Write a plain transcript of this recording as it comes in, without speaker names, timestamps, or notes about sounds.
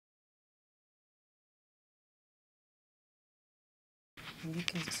And you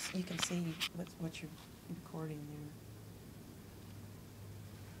can see what you're recording there.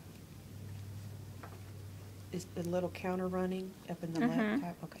 Is the little counter running up in the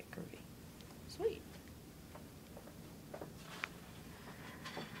laptop? Okay, groovy. Sweet.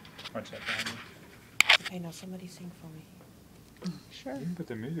 Watch that behind you. Okay, now somebody sing for me. Sure. You can put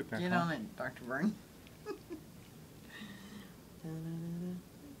the music back Get on it, Dr. Byrne.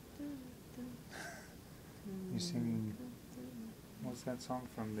 You singing, what's that song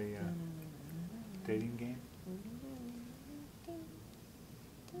from the dating game?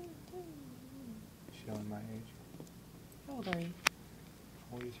 Showing my age. How old are you?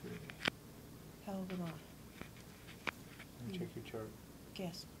 43. How old am I? Let me check your chart.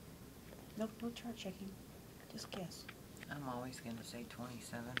 Guess. Nope, no chart checking. Just guess. I'm always going to say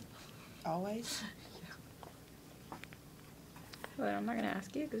 27. Always? Well, I'm not going to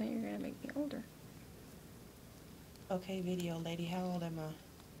ask you because then you're going to make me older. Okay, video lady, how old am I?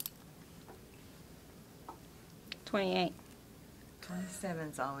 28.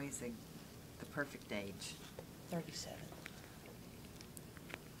 27's always the perfect age. 37.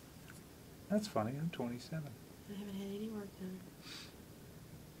 That's funny, I'm 27. I haven't had any work done.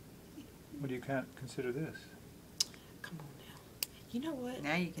 What do you consider this? Come on now. You know what?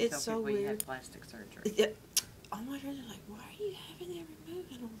 Now you can It's tell so people you weird. had plastic surgery. All my friends are like, why are you having that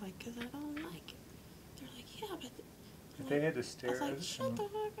removed? And I'm like, because I don't like it. They're like, yeah, but... If they had to stare I was at like, it shut the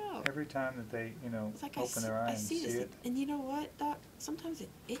fuck up. every time that they, It's like open their eye and see this, it. and you know what, Doc? Sometimes it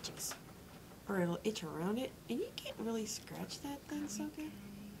itches, or it'll itch around it, and you can't really scratch that thing so good.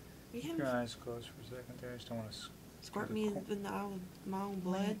 We Keep haven't your eyes closed for a second there. I just don't want to squirt me in the eye with my own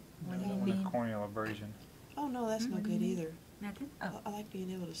blood. What I do you don't want a mean? corneal abrasion. Oh no, that's no good either. Nothing? I Oh. like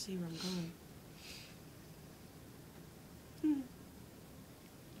being able to see where I'm going. You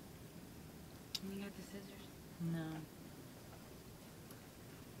got the scissors? No.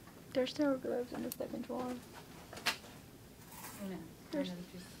 There's still gloves in the second drawer. No. There's-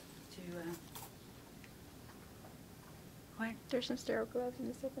 What? There's some sterile gloves in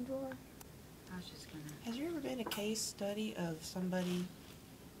the second drawer. I was just gonna. Has there ever been a case study of somebody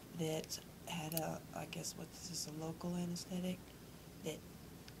that had I guess what is this, a local anesthetic, that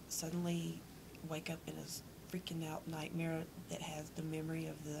suddenly wake up in a freaking out nightmare that has the memory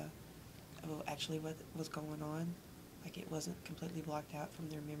of actually what was going on? Like it wasn't completely blocked out from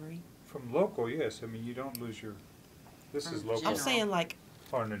their memory? From local, yes. I mean, you don't lose your... This is From local. I'm general. saying like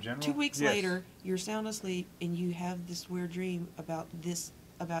Oh, in the general? 2 weeks Yes. later, you're sound asleep and you have this weird dream about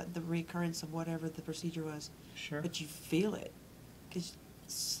the recurrence of whatever the procedure was. Sure. But you feel it. Because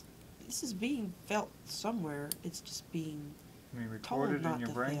this is being felt somewhere. It's just being I mean, told recorded not in your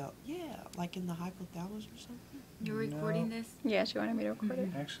to brain? feel. Yeah, like in the hypothalamus or something. You're recording No. this? Yeah, she wanted me to record it.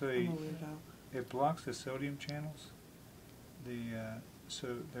 Actually, I'm a weirdo. it blocks the sodium channels.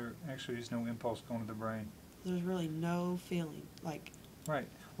 So there actually is no impulse going to the brain. There's really no feeling. Like, Right.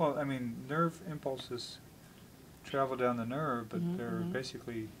 Well, I mean, nerve impulses travel down the nerve, but Mhm, they're mhm.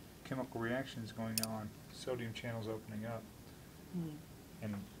 basically chemical reactions going on. Sodium channels opening up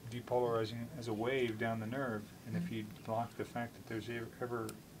and depolarizing as a wave down the nerve. And if you block the fact that there's ever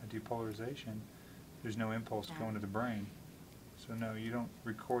a depolarization, there's no impulse going to the brain. So no, you don't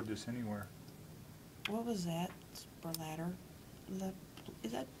record this anywhere. what was that? Splatter?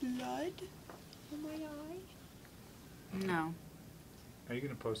 Is that blood in my eye? No. Are you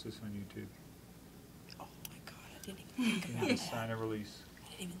going to post this on YouTube? Oh my god, I didn't even think You about need to that. sign a release. I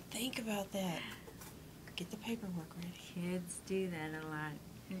didn't even think about that. Get the paperwork ready. Kids do that a lot.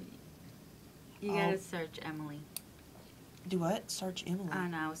 You Oh. gotta search Emily. Do what? Search Emily.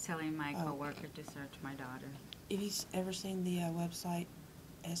 And I was telling my Oh. coworker to search my daughter. Have you ever seen the website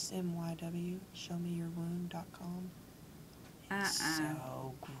SMYW, showmeyourwound.com? It's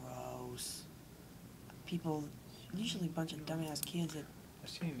so gross. People, usually a bunch of dumbass kids that I've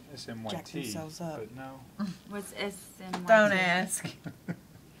seen jack SMYT, themselves up. but no. What's SMYT? Don't ask.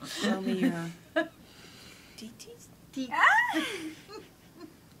 Show me your DTs.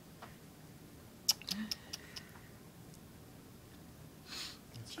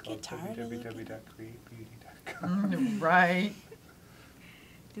 It's You called get tired of looking at it? www.createbeauty.com. Right.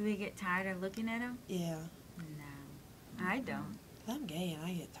 Do we get tired of looking at them? Yeah. No. I don't. I'm gay and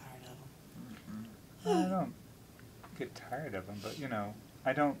I get tired of them. I don't get tired of them, but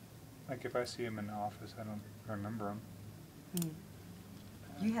I don't, like if I see them in the office, I don't remember them.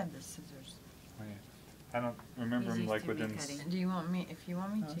 You have the scissors. Oh, yeah. I don't remember He's them used like to within... recutting. Do you want me, if you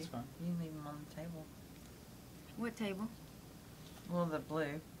want me No, to, that's fine. you can leave them on the table. What table? Well, the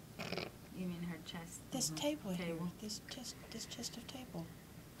blue. You mean her chest? This table here, Table. this chest of table.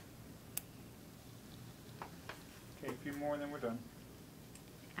 Okay, a few more and then we're done.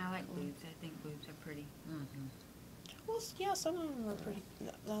 I like boobs. I think boobs are pretty. Mhm. Well, yeah, some of them are pretty.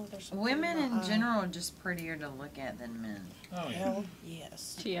 No, there's some Women pretty, in general are just prettier to look at than men. Oh, yeah. Hell,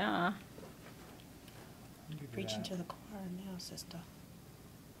 yes. Yeah. I'll give you Preaching that. to the choir now, sister.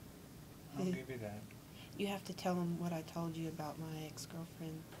 I'll give you that. You have to tell them what I told you about my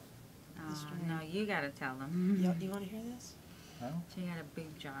ex-girlfriend. Oh, story. no, you gotta tell them. You want to hear this? No? She had a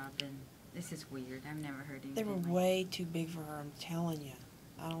boob job, and this is weird. I've never heard anything They were like way too big for her, I'm telling you.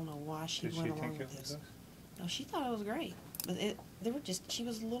 I don't know why she Did she went along think it with was this. us? No, she thought it was great. But she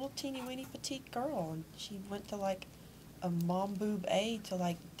was a little teeny weeny petite girl, and she went to like a mom boob A to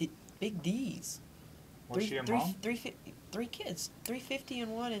like big D's. Was she a mom? Three kids, 350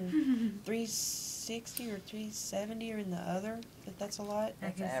 in one and 360 or 370 in the other. If that's a lot. I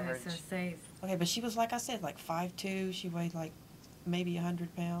That's guess average. that's so safe. Okay, but she was like I said, like 5'2". She weighed like maybe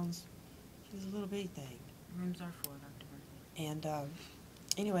 100 pounds. She was a little bitty thing. Rooms are full, Dr. Berkeley. And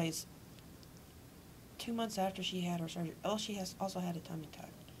anyways, 2 months after she had her surgery, she has also had a tummy tuck.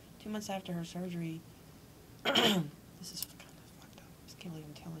 2 months after her surgery, this is kind of fucked up. I just can't believe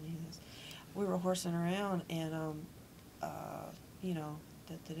I'm telling you this. We were horsing around and you know,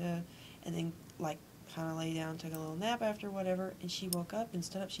 and then like kind of lay down, took a little nap after whatever, and she woke up and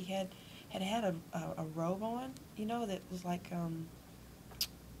stood up. She had a robe on, you know, that was like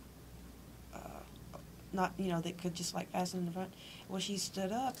not, you know, that could just like fasten in the front. Well, she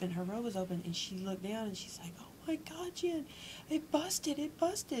stood up and her robe was open and she looked down and she's like, "Oh my God, Jen, it busted.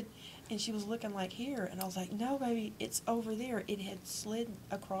 And she was looking like here, and I was like, "No, baby, it's over there." It had slid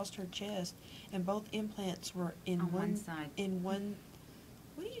across her chest, and both implants were in On one side. In one,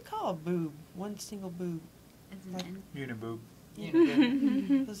 what do you call a boob? One single boob. Isn't Like- it? Uniboob.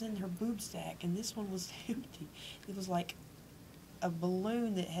 It was in her boob sack, and this one was empty. It was like a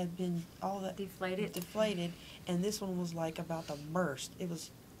balloon that had been deflated, and this one was like about to burst. It was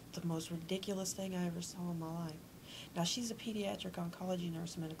the most ridiculous thing I ever saw in my life. Now, she's a pediatric oncology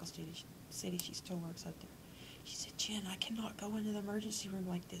nurse in Medical City. She still works up there. She said, "Jen, I cannot go into the emergency room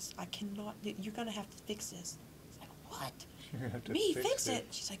like this. I cannot. You're going to have to fix this." I was like, "What? You have to Me fix it?"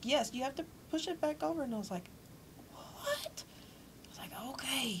 She's like, "Yes, you have to push it back over." And I was like, "What?" I was like,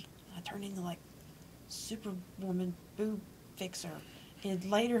 "Okay." And I turned into like Superwoman boob fixer and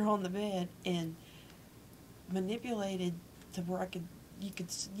laid her on the bed and manipulated to where you could,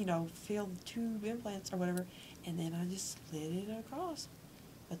 you know, feel the 2 implants or whatever, and then I just slid it across.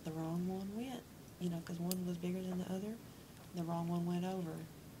 But the wrong one went, you know, because one was bigger than the other. The wrong one went over.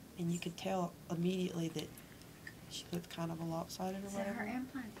 And you could tell immediately that she looked kind of a lopsided or So whatever. her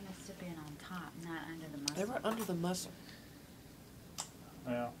implants must have been on top, not under the muscle. They were under the muscle.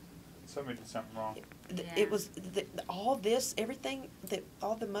 Well, somebody did something wrong. It was all this, everything that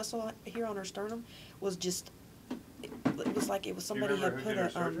all the muscle here on her sternum was just. It was like it was Do you somebody remember had who put did her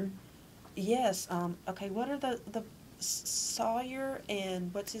surgery? Yes. Okay. What are the Sawyer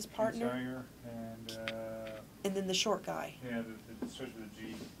and what's his partner? Sawyer and And then the short guy. yeah, the starts with a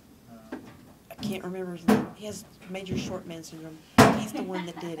G. I can't remember his name. He has major short man syndrome. He's the one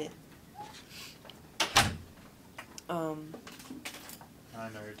that did it. I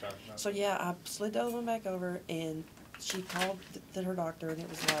know what you're talking about. So yeah, I slid the other one back over, and she called her doctor, and it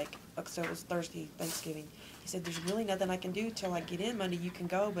was like, so it was Thursday, Thanksgiving. He said, "There's really nothing I can do till I get in Monday. You can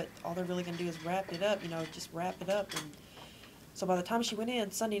go, but all they're really gonna do is wrap it up, you know, just wrap it up." And so by the time she went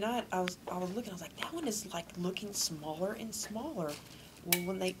in Sunday night, I was looking, I was like, that one is like looking smaller and smaller. Well,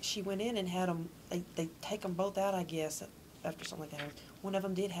 when she went in and had them, they take them both out, I guess, after something like that. One of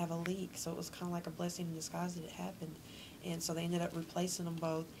them did have a leak, so it was kind of like a blessing in disguise that it happened. And so they ended up replacing them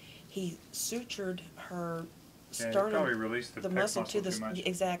both. He sutured her Yeah, they sternum, probably released the pec muscle to muscle too much.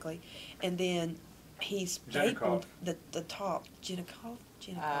 exactly, and then he stapled the top. Genikov.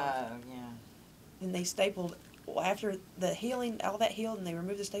 Yeah. And they stapled. Well, after the healing, all that healed, and they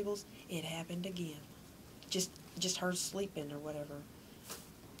removed the staples, it happened again. Just her sleeping or whatever.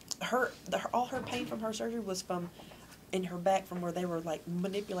 All her pain from her surgery was from in her back, from where they were like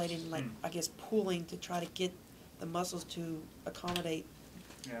manipulating, like I guess pulling to try to get the muscles to accommodate.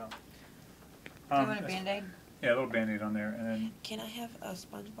 Yeah. Do you want a Band-Aid? Yeah, a little Band-Aid on there, and then Can I have a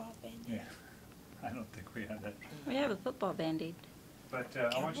SpongeBob Band-Aid? yeah, I don't think we have that. We have a football Band-Aid. But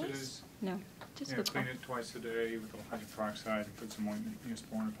I want you to Cowboys? No, just you know, football. clean it twice a day with hydrogen peroxide and put some ointment,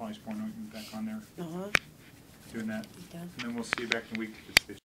 Neosporin or polysporin ointment back on there. Uh-huh. Doing that, Done. and then we'll see you back in a week. If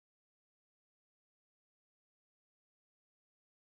they